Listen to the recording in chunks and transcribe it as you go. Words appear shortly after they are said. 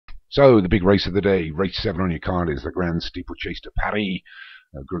So, the big race of the day, race 7 on your card, is the Grand Steeplechase de Paris.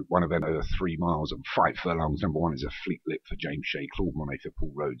 Group 1 event over 3 miles and 5 furlongs. Number 1 is a Fleet Lip for James Shea, Claude Monet for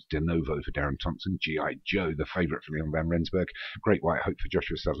Paul Rhodes, De Novo for Darren Thompson, G.I. Joe, the favourite for Leon Van Rensburg, Great White Hope for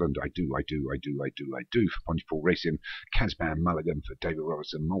Joshua Sutherland, I Do for Pontypool Racing, Casban Mulligan for David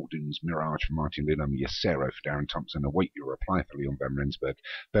Robertson, Muldoon's Mirage for Martin Lidham, Yesero for Darren Thompson, Await Your Reply for Leon Van Rensburg,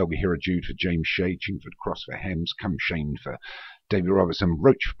 Belgia Hero Jude for James Shea, Chingford Cross for Hems, Come Shamed for David Robertson,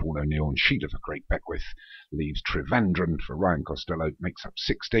 Roach for Paul O'Neill, and Sheila for Craig Beckwith. Leaves Trivandrum for Ryan Costello, makes up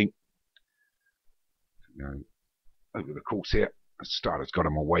 16. Go over the course here. The starter's got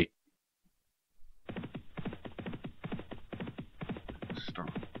him away.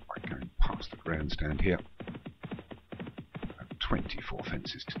 Start by going past the grandstand here. 24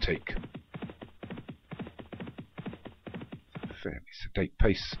 fences to take. Fairly sedate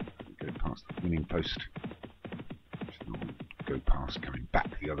pace. Go past the winning post. Go past, coming back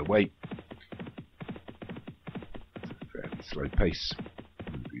the other way. It's a fairly slow pace.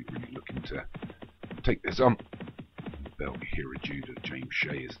 We'll be really looking to take this on. Belgia Hero Jude, James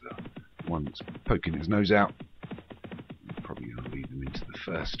Shea is the one that's poking his nose out. Probably going to lead them into the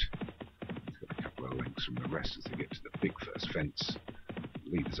first. He's got a couple of lengths from the rest as they get to the big first fence. The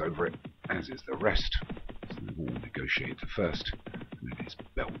leader's over it, as is the rest. So they've all negotiated the first. And it is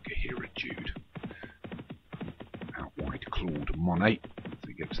Belgia Hero Jude. Out wide Claude Monet as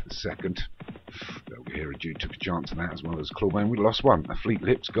they get to the second. Belgia Hero Jude took a chance on that, as well as Claude Monet. We lost one. The Fleet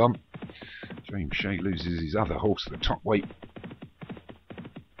Lip's gone. James Shea loses his other horse, the top weight.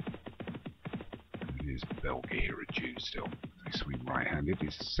 And it is Belgia Hero Jude still. They swing right-handed.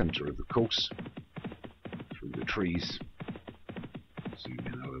 He's the centre of the course. Through the trees. Zoom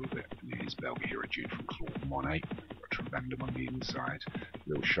in a little bit. And it is Belgia Hero Jude from Claude Monet. Got Trivandrum on the inside. A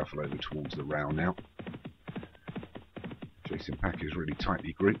little shuffle over towards the rail now. Chasing pack is really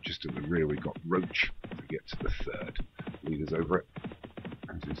tightly grouped. Just at the rear we've got Roach to get to the third. Leaders over it,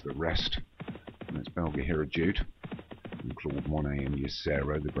 as is the rest. And that's Belgia Hero Jude. And Claude Monet and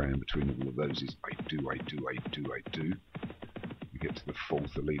Yesero. The ground between all of those is I Do. We get to the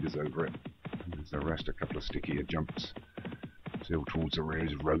fourth, the leaders over it. And there's the rest, a couple of stickier jumps. Still towards the rear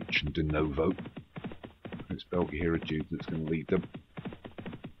is Roach and De Novo. It's Belgia Hero Jude that's going to lead them.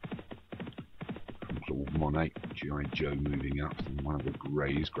 Claude Monet, G.I. Joe moving up, and one of the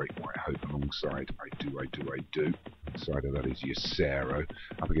greys, Great White Hope alongside I Do. Inside of that is Yesero.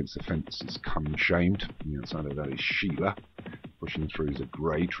 Up against the fence is Come Shamed. On the outside of that is Sheila. Pushing through is a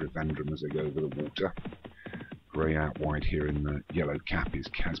grey, Trivandrum as they go over the water. Grey out wide here in the yellow cap is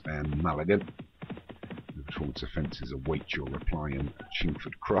Casban Mulligan. Over towards the fence is Await Your Reply and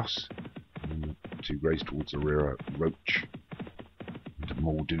Chingford Cross. And the two greys towards the rear are Roach and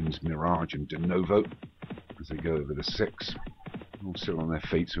Muldoon's Mirage and De Novo as they go over the 6. All still on their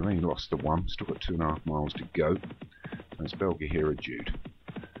feet, so we've only lost the 1. Still got 2.5 miles to go. That's Belgia Hero Jude.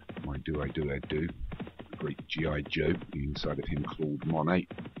 I Do. The great G.I. Joe. The inside of him, Claude Monet.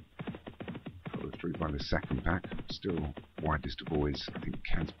 Followed through by the second pack. Still widest of boys, I think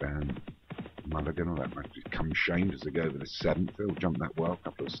Casban Mulligan, or that might become shamed as they go over the 7th. They'll jump that well. A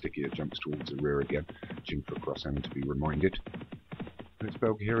couple of stickier jumps towards the rear again. Chingford Cross having to be reminded. It's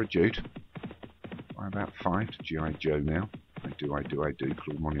Belgia Hero Jude. By about 5 to G.I. Joe now. I Do.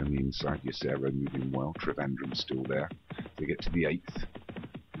 Claude Monet on the inside. Yesero moving well. Trivandrum still there. They get to the 8th.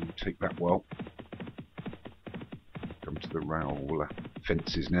 We'll take that well. Come to the rail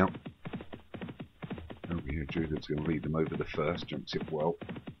fences now. Over here, Jude that's going to lead them over the first. Jumps it well.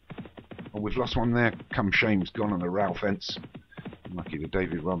 Oh, we've lost one there. Come Shame's gone on the rail fence. Lucky to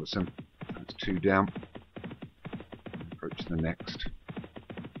David Robertson. That's 2 down. Approach the next.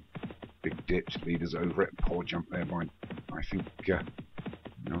 Big ditch, leaders over it. Poor jump there by, I think,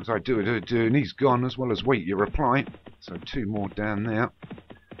 as I do, and he's gone, as well as Wait Your Reply. So 2 more down there.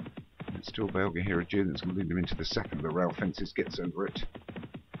 It's still Belgia Hero Jude that's going to lead them into the second of the rail fences. Gets over it,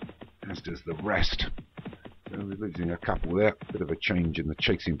 as does the rest. So we're losing a couple there. Bit of a change in the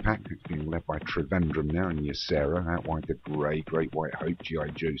chasing pack. It's being led by Trivandrum now and Yesero. Out wide the grey, Great White Hope. G.I.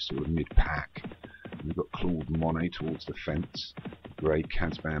 Joe still mid-pack. We've got Claude Monet towards the fence. Grey,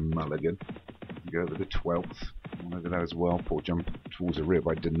 Casban Mulligan. We go over the 12th. One over that as well. Poor jump towards the rear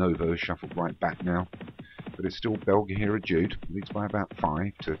by De Novo. Shuffled right back now. But it's still Belgia Hero Jude. Leads by about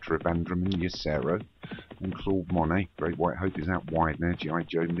 5 to Trivandrum and Yesero. And Claude Monet. Great White Hope is out wide now. G.I.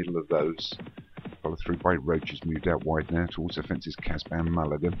 Joe middle of those. Followed through by Roach, has moved out wide now. Towards the fence is Casban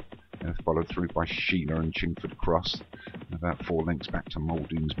Mulligan. Followed through by Sheila and Chingford Cross. And about 4 lengths back to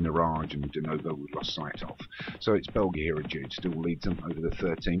Muldoon's Mirage and De Novo we've lost sight of. So it's Belgia Hero Jude still leads them over the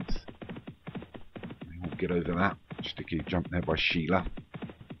 13th. They all get over that. Sticky jump there by Sheila.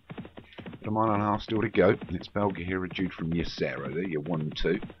 But a mile and a half still to go. It's Belgahira Jude from Yacero there, your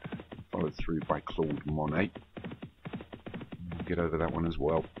 1-2. Followed through by Claude Monet. We'll get over that one as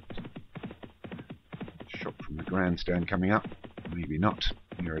well. Shot from the grandstand coming up. Maybe not.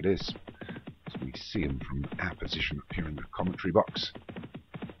 Here it is. So we see him from our position up here in the commentary box.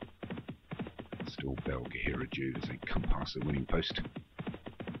 Still Belgahira Jude as they come past the winning post.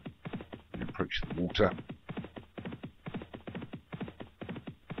 They approach the water.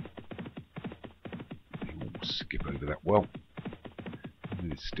 They all skip over that well.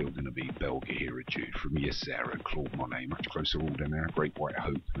 And it's still going to be Belgahira Jude from Yacero, Claude Monet, much closer order now. Great White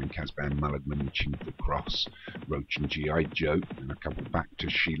Hope, and then Casban Mulligan and Chingford Cross, Roach and G.I. Joe, and a couple back to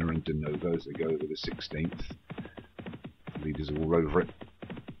Sheila and De Novo as they go over the 16th. The leaders are all over it.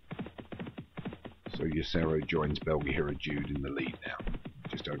 So Yacero joins Belgahira Jude in the lead now.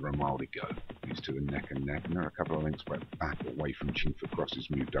 Just over a mile to go. These two are neck and neck, and they're a couple of lengths back away from Chingford Cross, who's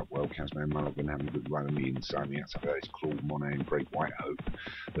moved up well. Casban Mulligan having a good run on the inside. The outside there is Claude Monet and Great White Hope.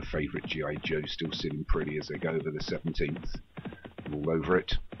 The favourite G.I. Joe still sitting pretty as they go over the 17th. All over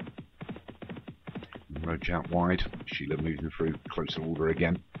it. And Roach out wide. Sheila moving through closer order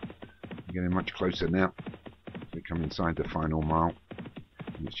again. Getting much closer now. They come inside the final mile.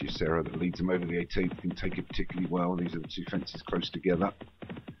 And it's Yacero that leads them over the 18th. Can take it particularly well. These are the two fences close together.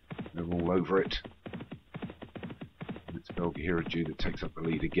 They're all over it. And it's Belgahira Jude that takes up the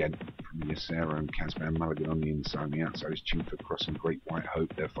lead again from Yacero and Casban Mulligan on the inside. On the outside is Chingford Cross and Great White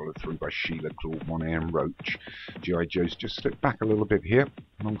Hope. They're followed through by Sheila, Claude Monet and Roach. G.I. Joe's just slipped back a little bit here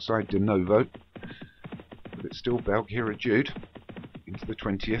alongside De Novo. But it's still Belgahira Jude into the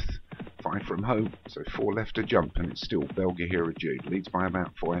 20th. 5 from home, so 4 left to jump, and it's still Belgahira Jude. Leads by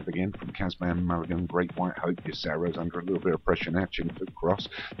about 5 again from Casban Mulligan, Great White Hope. Yacero's under a little bit of pressure now. Chingford Cross.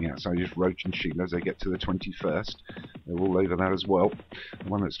 The outside is Roach and Sheila as they get to the 21st. They're all over that as well. The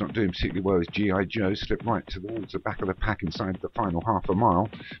one that's not doing particularly well is G.I. Joe. Slipped right towards the back of the pack inside the final half a mile,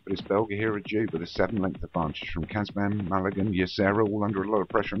 but it's Belgahira Jude with a 7-length advantage from Casban Mulligan. Yacero all under a lot of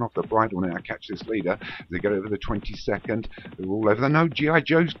pressure and off the bridle now. Catch this leader as they get over the 22nd. They're all over. No, G.I.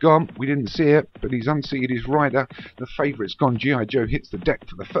 Joe's gone. We didn't see it, but he's unseated his rider. The favourite's gone. G.I. Joe hits the deck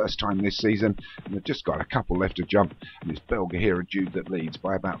for the first time this season, and they've just got a couple left to jump, and it's Belgahira Jude that leads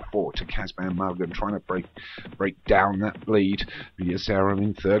by about 4 to Casban Mulligan, trying to break down that lead. Yacero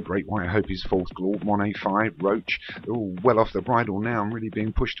in 3rd, Great White Hope is 4th, Claude Monet 5, Roach. They're all well off the bridle now and really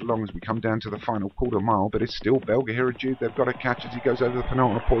being pushed along as we come down to the final quarter mile, but it's still Belgahira Jude they've got to catch as he goes over the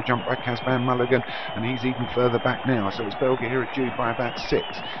penultimate poor jump by Casban Mulligan, and he's even further back now, so it's Belgahira Jude by about 6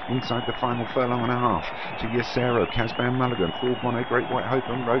 inside the final furlong and a half to Yacero, Casban Mulligan, Claude Monet, Great White Hope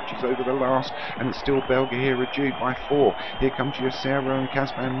and Roach is over the last, and it's still Belgahira Jude by 4. Here comes Yacero and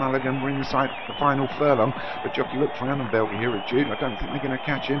Casban Mulligan. We're inside the final furlong, but jockey looks round on Belgahira Jude. I don't think they're going to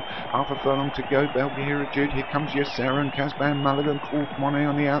catch him. Half a furlong to go. Belgahira Jude. Here comes Yacero and Casban Mulligan, Claude Monet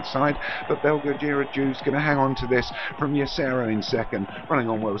on the outside, but Belgahira Jude's going to hang on to this from Yacero in 2nd. Running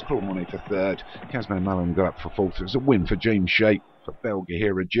on well was Claude Monet for 3rd. Casban Mulligan got up for 4th. It was a win for James Shape for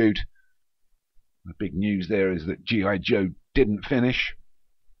Belgahira Jude. The big news there is that G.I. Joe didn't finish.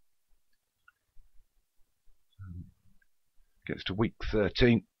 Gets to week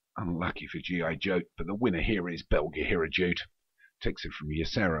 13. Unlucky for G.I. Joe, but the winner here is Belgahira Jude. Takes it from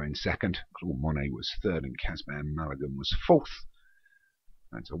Yacero in 2nd. Claude Monet was 3rd and Casban Mulligan was 4th.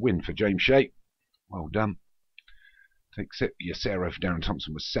 That's a win for James Shape. Well done. Takes it. Yacero for Darren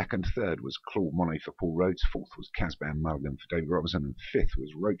Thompson was 2nd. 3rd was Claude Monet for Paul Rhodes. 4th was Casban Mulligan for David Robertson. And 5th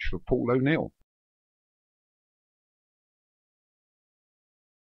was Roach for Paul O'Neill.